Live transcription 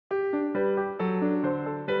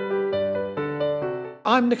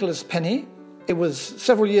I'm Nicholas Penny. It was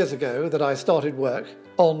several years ago that I started work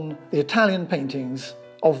on the Italian paintings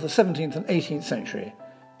of the 17th and 18th century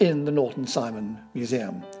in the Norton Simon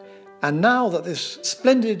Museum. And now that this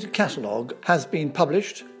splendid catalogue has been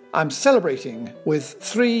published, I'm celebrating with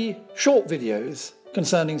 3 short videos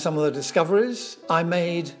concerning some of the discoveries I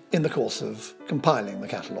made in the course of compiling the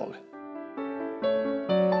catalogue.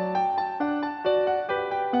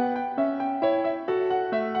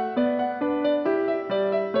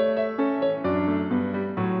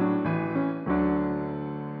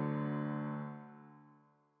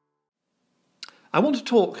 I want to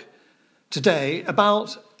talk today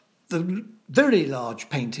about the very large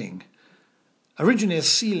painting, originally a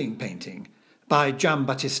ceiling painting by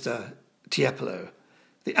Giambattista Tiepolo,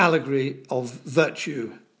 the Allegory of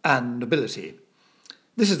Virtue and Nobility.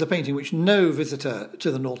 This is the painting which no visitor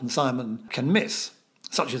to the Norton Simon can miss,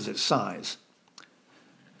 such as its size.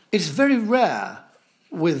 It's very rare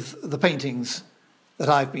with the paintings that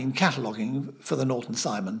I've been cataloguing for the Norton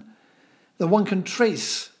Simon that one can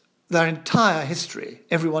trace their entire history,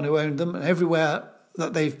 everyone who owned them and everywhere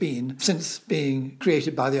that they've been since being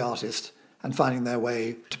created by the artist and finding their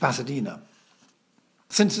way to Pasadena.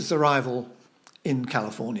 Since its arrival in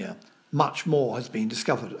California, much more has been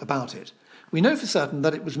discovered about it. We know for certain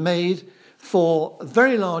that it was made for a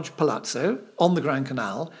very large palazzo on the Grand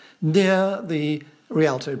Canal near the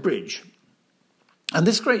Rialto Bridge. And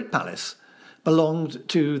this great palace belonged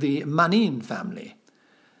to the Manin family.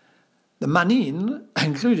 The Manin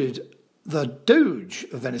included the Doge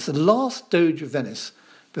of Venice, the last Doge of Venice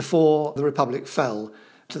before the Republic fell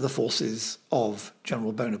to the forces of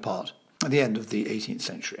General Bonaparte at the end of the 18th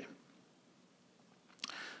century.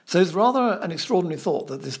 So it's rather an extraordinary thought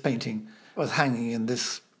that this painting was hanging in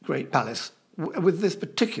this great palace with this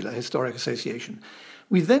particular historic association.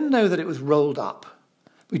 We then know that it was rolled up.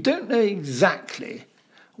 We don't know exactly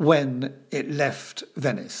when it left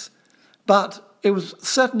Venice, but it was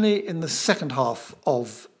certainly in the second half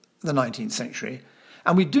of the 19th century,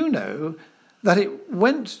 and we do know that it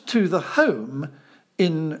went to the home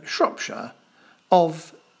in Shropshire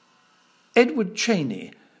of Edward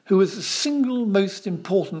Cheney, who was the single most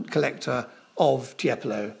important collector of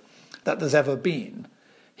Tiepolo that there's ever been.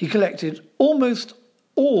 He collected almost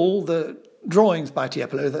all the drawings by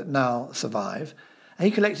Tiepolo that now survive, and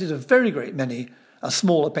he collected a very great many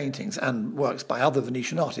smaller paintings and works by other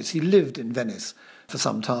Venetian artists. He lived in Venice for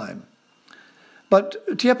some time. But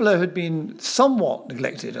Tiepolo had been somewhat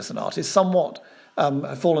neglected as an artist,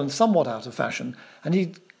 had fallen somewhat out of fashion, and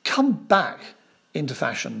he'd come back into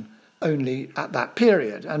fashion only at that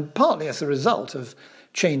period, and partly as a result of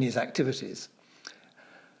Cheney's activities.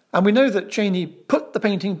 And we know that Cheney put the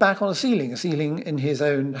painting back on a ceiling in his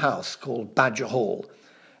own house called Badger Hall.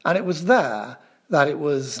 And it was there that it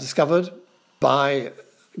was discovered by a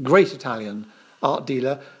great Italian art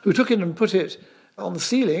dealer who took it and put it on the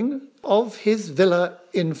ceiling of his villa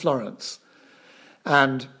in Florence.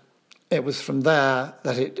 And it was from there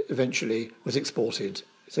that it eventually was exported.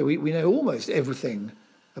 So we know almost everything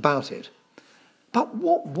about it. But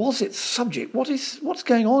what was its subject? What's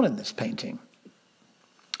going on in this painting?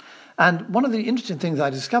 And one of the interesting things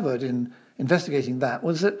I discovered in investigating that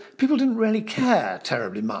was that people didn't really care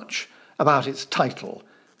terribly much about its title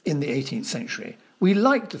in the 18th century. We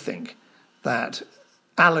like to think that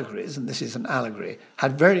allegories, and this is an allegory,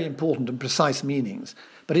 had very important and precise meanings,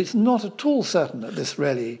 but it's not at all certain that this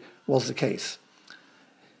really was the case.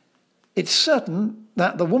 It's certain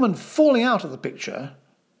that the woman falling out of the picture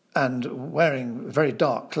and wearing very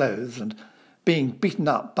dark clothes and being beaten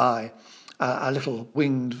up by a little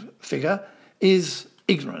winged figure is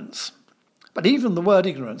ignorance. But even the word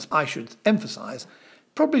ignorance, I should emphasize,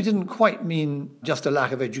 probably didn't quite mean just a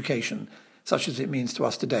lack of education, such as it means to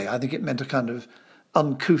us today. I think it meant a kind of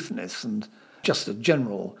uncouthness and just a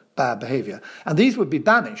general bad behaviour. And these would be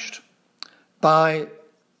banished by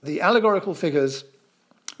the allegorical figures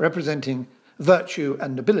representing virtue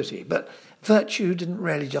and nobility. But virtue didn't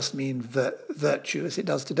really just mean virtue as it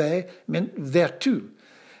does today. It meant vertu,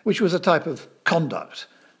 which was a type of conduct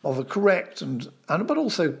of a correct but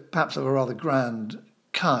also perhaps of a rather grand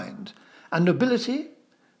kind. And nobility,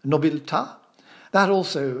 nobiltà, that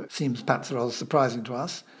also seems perhaps rather surprising to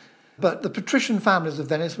us. But the patrician families of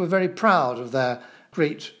Venice were very proud of their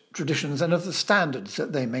great traditions and of the standards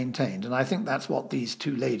that they maintained. And I think that's what these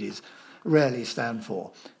two ladies really stand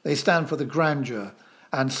for. They stand for the grandeur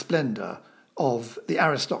and splendour of the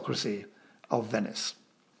aristocracy of Venice,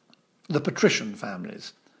 the patrician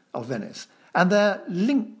families of Venice. And they're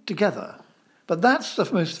linked together. But that's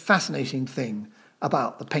the most fascinating thing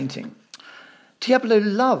about the painting. Tiepolo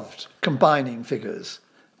loved combining figures,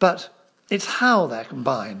 but It's how they're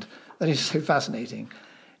combined that is so fascinating.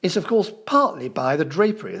 It's, of course, partly by the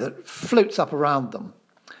drapery that floats up around them.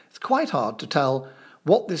 It's quite hard to tell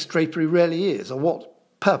what this drapery really is or what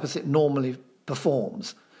purpose it normally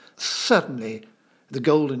performs. Certainly, the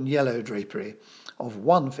golden yellow drapery of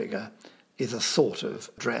one figure is a sort of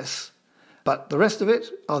dress, but the rest of it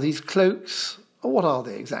are these cloaks. Or what are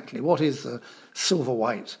they exactly? What is the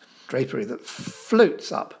silver-white drapery that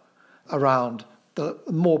floats up around the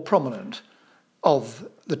more prominent of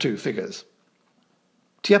the two figures?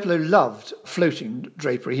 Tiepolo loved floating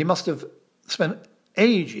drapery. He must have spent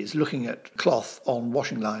ages looking at cloth on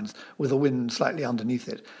washing lines with the wind slightly underneath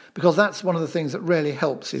it, because that's one of the things that really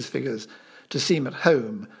helps his figures to seem at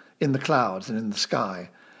home in the clouds and in the sky,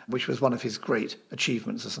 which was one of his great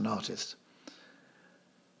achievements as an artist.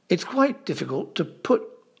 It's quite difficult to put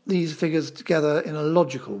these figures together in a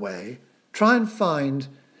logical way. Try and find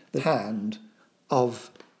the hand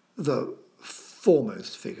of the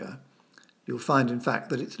foremost figure. You'll find, in fact,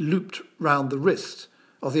 that it's looped round the wrist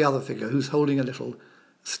of the other figure who's holding a little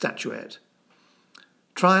statuette.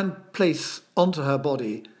 Try and place onto her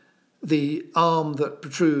body the arm that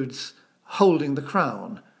protrudes holding the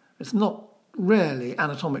crown. It's not really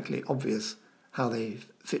anatomically obvious how they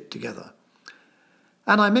fit together.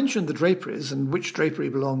 And I mentioned the draperies, and which drapery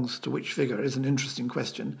belongs to which figure is an interesting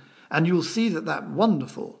question. And you'll see that that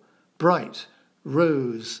wonderful, bright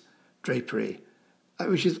rose drapery,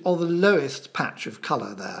 which is on the lowest patch of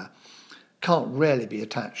colour there, can't really be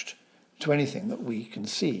attached to anything that we can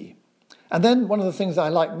see. And then one of the things I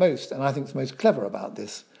like most, and I think is most clever about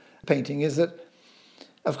this painting, is that,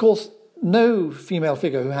 of course, no female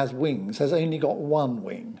figure who has wings has only got one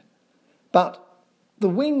wing. But the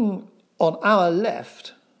wing on our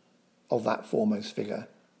left of that foremost figure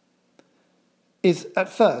is at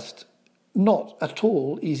first not at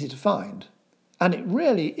all easy to find. And it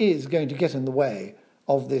really is going to get in the way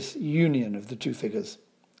of this union of the two figures,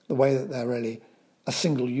 the way that they're really a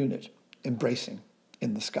single unit embracing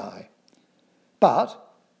in the sky.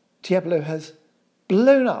 But Tiepolo has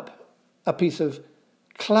blown up a piece of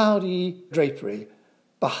cloudy drapery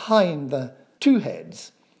behind the two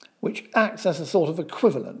heads, which acts as a sort of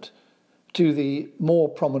equivalent to the more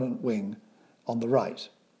prominent wing on the right.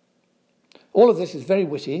 All of this is very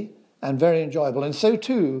witty and very enjoyable, and so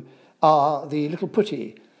too are the little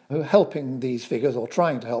putti who are helping these figures, or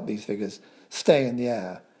trying to help these figures, stay in the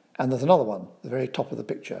air. And there's another one at the very top of the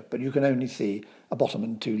picture, but you can only see a bottom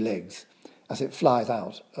and two legs as it flies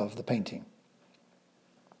out of the painting.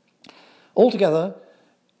 Altogether,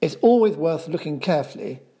 it's always worth looking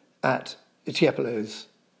carefully at Tiepolo's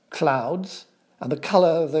clouds and the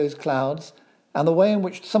colour of those clouds and the way in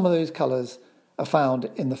which some of those colours are found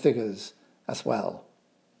in the figures as well.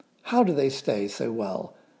 How do they stay so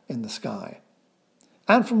well in the sky?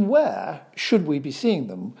 And from where should we be seeing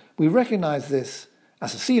them? We recognise this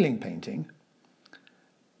as a ceiling painting,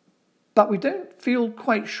 but we don't feel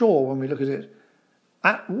quite sure when we look at it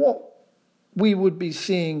at what we would be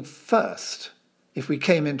seeing first if we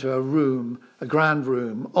came into a room, a grand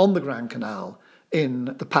room on the Grand Canal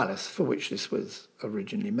in the palace for which this was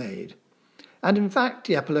originally made. And in fact,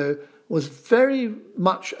 Tiepolo was very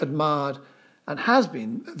much admired and has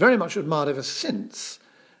been very much admired ever since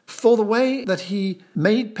for the way that he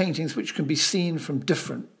made paintings which can be seen from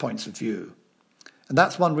different points of view. And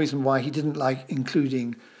that's one reason why he didn't like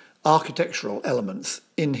including architectural elements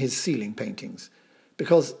in his ceiling paintings,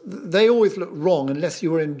 because they always look wrong unless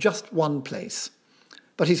you were in just one place.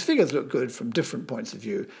 But his figures look good from different points of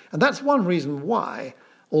view. And that's one reason why,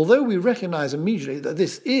 although we recognise immediately that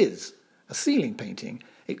this is a ceiling painting,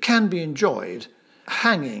 it can be enjoyed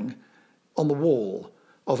hanging on the wall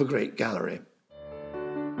of a great gallery.